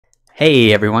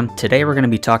Hey everyone, today we're going to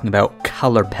be talking about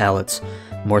color palettes.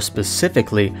 More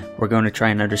specifically, we're going to try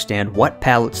and understand what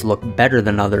palettes look better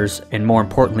than others, and more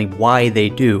importantly, why they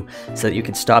do, so that you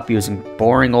can stop using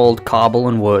boring old cobble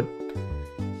and wood.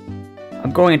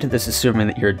 I'm going into this assuming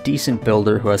that you're a decent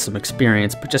builder who has some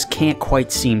experience, but just can't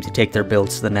quite seem to take their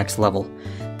builds to the next level.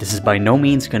 This is by no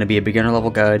means going to be a beginner level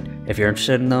guide. If you're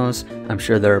interested in those, I'm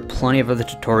sure there are plenty of other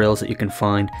tutorials that you can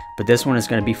find, but this one is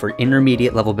going to be for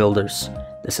intermediate level builders.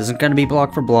 This isn't going to be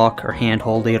block for block or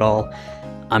hand-holdy at all.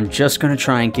 I'm just going to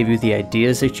try and give you the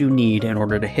ideas that you need in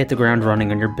order to hit the ground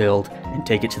running on your build and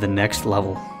take it to the next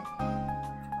level.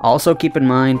 Also keep in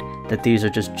mind that these are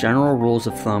just general rules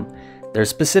of thumb. There are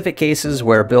specific cases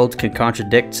where a build can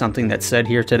contradict something that's said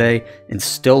here today and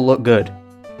still look good.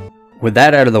 With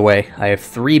that out of the way, I have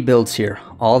 3 builds here.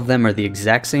 All of them are the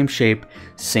exact same shape,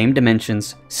 same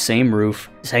dimensions, same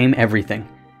roof, same everything,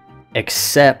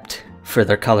 except for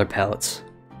their color palettes.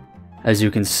 As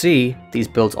you can see, these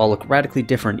builds all look radically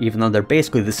different even though they're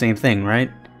basically the same thing,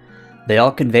 right? They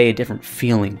all convey a different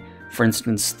feeling. For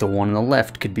instance, the one on the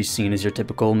left could be seen as your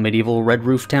typical medieval red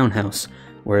roof townhouse,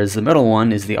 whereas the middle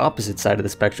one is the opposite side of the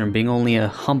spectrum, being only a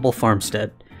humble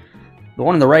farmstead. The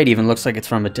one on the right even looks like it's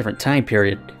from a different time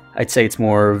period. I'd say it's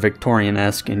more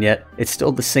Victorian-esque, and yet it's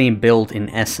still the same build in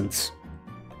essence.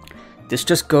 This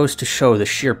just goes to show the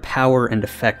sheer power and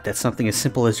effect that something as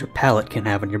simple as your palette can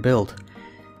have on your build.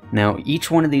 Now,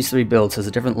 each one of these 3 builds has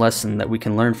a different lesson that we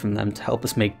can learn from them to help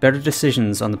us make better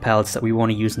decisions on the palettes that we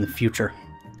want to use in the future.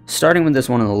 Starting with this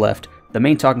one on the left, the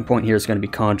main talking point here is going to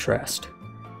be contrast.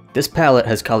 This palette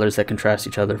has colors that contrast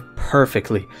each other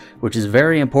perfectly, which is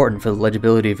very important for the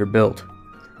legibility of your build.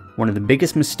 One of the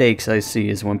biggest mistakes I see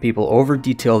is when people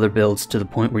over-detail their builds to the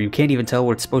point where you can't even tell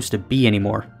what it's supposed to be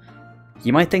anymore.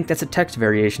 You might think that's a text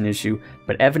variation issue,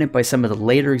 but evident by some of the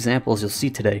later examples you'll see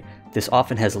today, this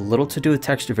often has little to do with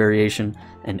texture variation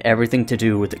and everything to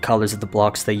do with the colors of the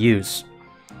blocks they use.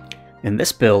 In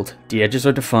this build, the edges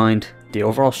are defined, the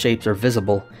overall shapes are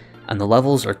visible, and the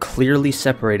levels are clearly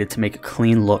separated to make a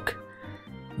clean look.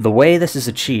 The way this is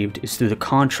achieved is through the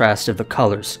contrast of the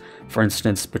colors, for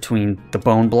instance between the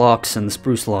bone blocks and the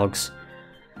spruce logs.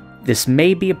 This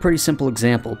may be a pretty simple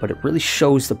example, but it really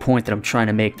shows the point that I'm trying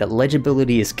to make, that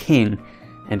legibility is king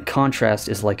and contrast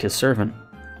is like his servant.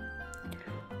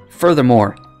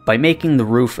 Furthermore, by making the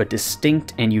roof a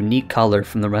distinct and unique color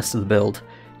from the rest of the build,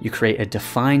 you create a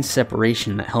defined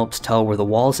separation that helps tell where the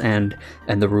walls end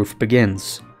and the roof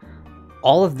begins.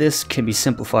 All of this can be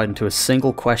simplified into a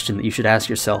single question that you should ask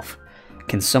yourself.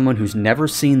 Can someone who's never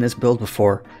seen this build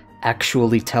before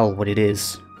actually tell what it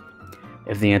is?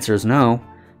 If the answer is no,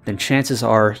 then chances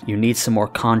are you need some more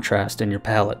contrast in your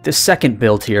palette. This second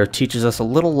build here teaches us a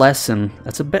little lesson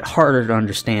that's a bit harder to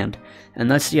understand, and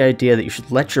that's the idea that you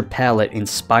should let your palette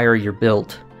inspire your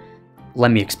build. Let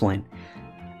me explain.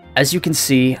 As you can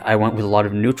see, I went with a lot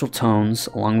of neutral tones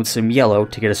along with some yellow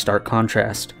to get a stark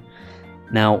contrast.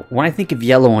 Now, when I think of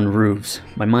yellow on roofs,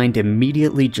 my mind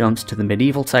immediately jumps to the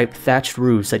medieval type thatched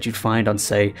roofs that you'd find on,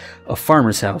 say, a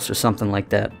farmer's house or something like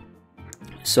that.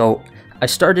 So I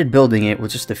started building it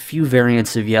with just a few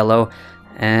variants of yellow,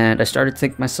 and I started to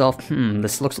think to myself,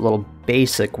 this looks a little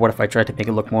basic. What if I tried to make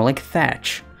it look more like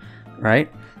thatch, right?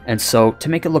 And so to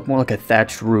make it look more like a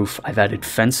thatched roof, I've added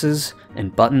fences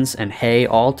and buttons and hay,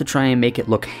 all to try and make it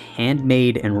look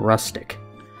handmade and rustic.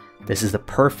 This is the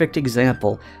perfect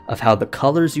example of how the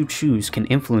colors you choose can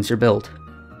influence your build.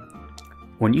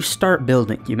 When you start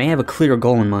building, you may have a clear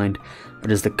goal in mind, but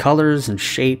as the colors and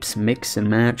shapes mix and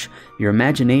match, your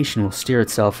imagination will steer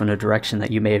itself in a direction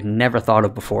that you may have never thought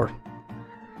of before.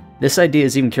 This idea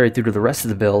is even carried through to the rest of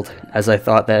the build, as I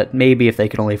thought that maybe if they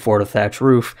could only afford a thatch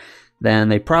roof, then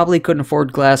they probably couldn't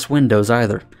afford glass windows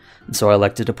either, and so I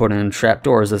elected to put in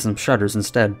trapdoors as some shutters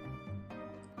instead.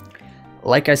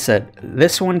 Like I said,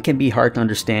 this one can be hard to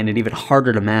understand and even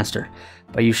harder to master,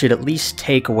 but you should at least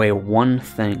take away one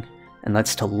thing, and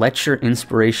that's to let your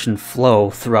inspiration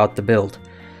flow throughout the build.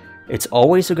 It's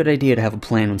always a good idea to have a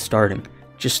plan when starting,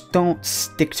 just don't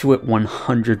stick to it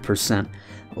 100%.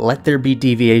 Let there be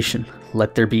deviation,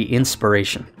 let there be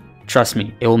inspiration. Trust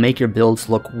me, it will make your builds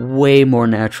look way more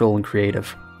natural and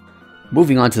creative.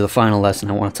 Moving on to the final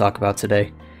lesson I want to talk about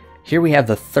today. Here we have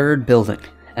the third building,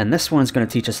 and this one is going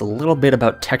to teach us a little bit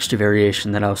about texture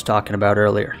variation that I was talking about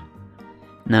earlier.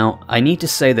 Now, I need to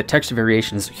say that texture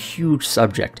variation is a huge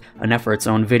subject, enough for its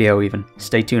own video even.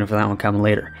 Stay tuned for that one coming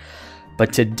later.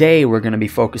 But today we're going to be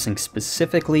focusing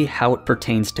specifically how it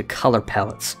pertains to color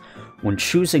palettes. When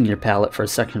choosing your palette for a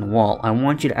section wall, I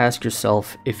want you to ask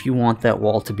yourself if you want that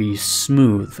wall to be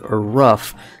smooth or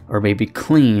rough or maybe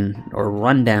clean or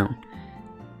run down.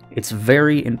 It's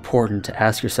very important to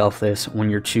ask yourself this when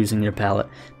you're choosing your palette,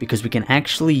 because we can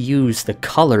actually use the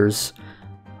colors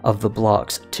of the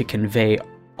blocks to convey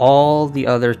all the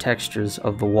other textures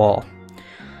of the wall.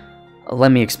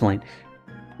 Let me explain.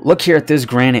 Look here at this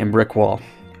granite and brick wall.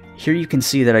 Here you can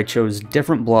see that I chose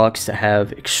different blocks to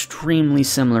have extremely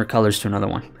similar colors to another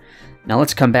one. Now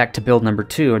let's come back to build number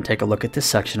 2 and take a look at this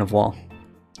section of wall.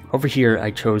 Over here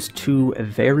I chose 2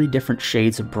 very different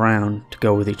shades of brown to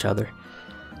go with each other.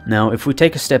 Now if we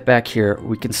take a step back here,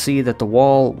 we can see that the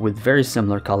wall with very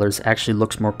similar colors actually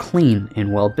looks more clean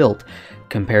and well built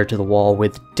compared to the wall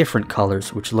with different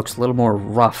colors, which looks a little more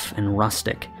rough and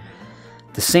rustic.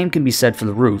 The same can be said for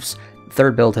the roofs. The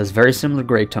third build has very similar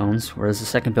gray tones, whereas the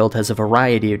second build has a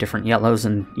variety of different yellows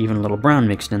and even a little brown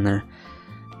mixed in there.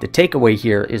 The takeaway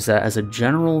here is that as a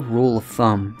general rule of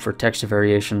thumb for texture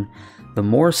variation, the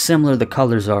more similar the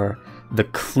colors are, the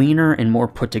cleaner and more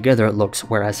put together it looks,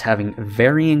 whereas having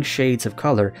varying shades of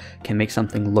color can make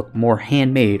something look more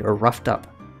handmade or roughed up.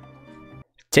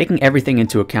 Taking everything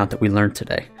into account that we learned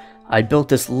today, I built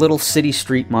this little city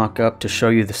street mock-up to show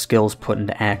you the skills put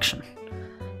into action.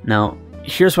 Now,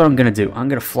 here's what I'm going to do. I'm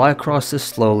going to fly across this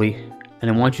slowly,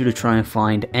 and I want you to try and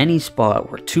find any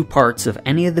spot where 2 parts of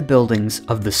any of the buildings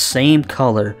of the same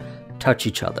color touch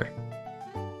each other.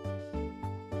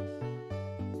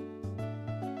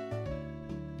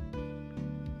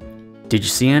 Did you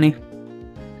see any?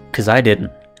 Because I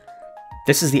didn't.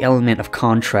 This is the element of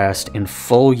contrast in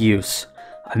full use.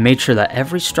 I made sure that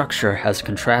every structure has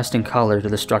contrasting color to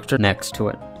the structure next to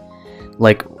it.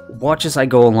 Like, watch as I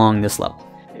go along this level.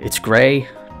 It's gray,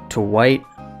 to white,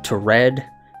 to red,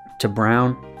 to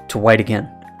brown, to white again.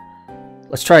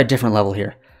 Let's try a different level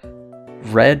here.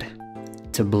 Red,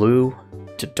 to blue,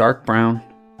 to dark brown,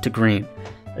 to green.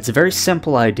 It's a very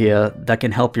simple idea that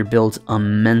can help your builds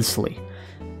immensely.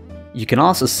 You can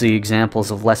also see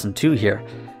examples of lesson 2 here.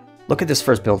 Look at this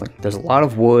first building. There's a lot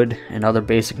of wood and other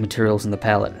basic materials in the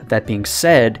palette. That being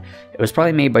said, it was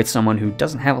probably made by someone who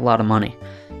doesn't have a lot of money,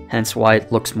 hence why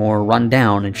it looks more run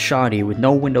down and shoddy with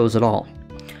no windows at all.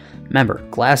 Remember,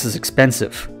 glass is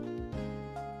expensive.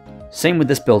 Same with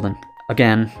this building.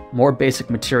 Again, more basic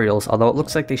materials, although it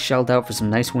looks like they shelled out for some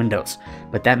nice windows,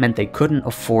 but that meant they couldn't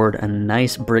afford a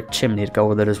nice brick chimney to go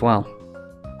with it as well.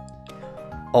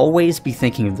 Always be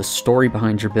thinking of the story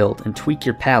behind your build and tweak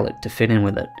your palette to fit in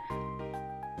with it.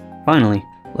 Finally,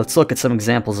 let's look at some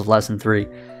examples of lesson 3.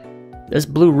 This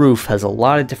blue roof has a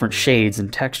lot of different shades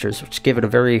and textures which give it a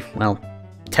very, well,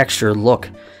 textured look.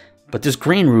 But this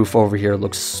green roof over here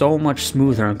looks so much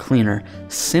smoother and cleaner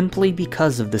simply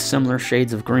because of the similar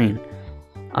shades of green.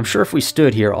 I'm sure if we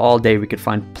stood here all day we could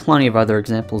find plenty of other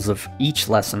examples of each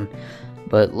lesson,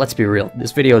 but let's be real,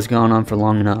 this video has gone on for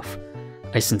long enough.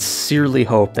 I sincerely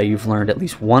hope that you've learned at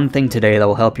least one thing today that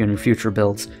will help you in your future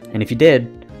builds, and if you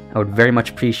did, I would very much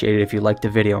appreciate it if you liked the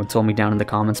video and told me down in the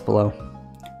comments below.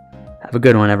 Have a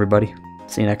good one, everybody.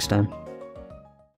 See you next time.